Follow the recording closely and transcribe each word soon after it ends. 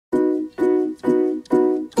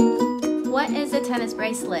What is a tennis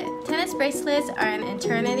bracelet? Tennis bracelets are an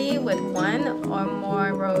eternity with one or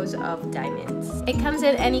more rows of diamonds. It comes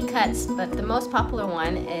in any cuts, but the most popular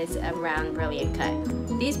one is a round brilliant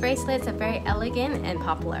cut. These bracelets are very elegant and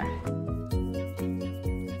popular.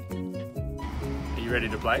 Are you ready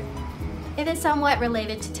to play? It is somewhat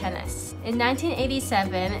related to tennis. In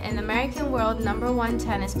 1987, an American world #1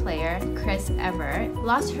 tennis player, Chris Evert,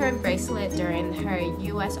 lost her bracelet during her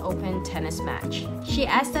US Open tennis match. She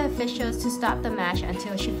asked the officials to stop the match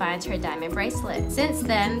until she finds her diamond bracelet. Since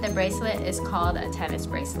then, the bracelet is called a tennis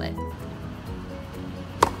bracelet.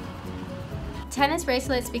 Tennis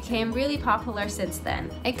bracelets became really popular since then.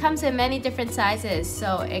 It comes in many different sizes,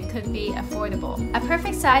 so it could be affordable. A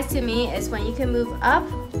perfect size to me is when you can move up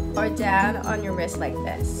or down on your wrist like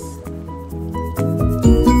this.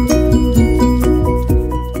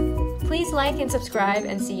 Please like and subscribe,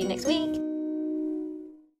 and see you next week.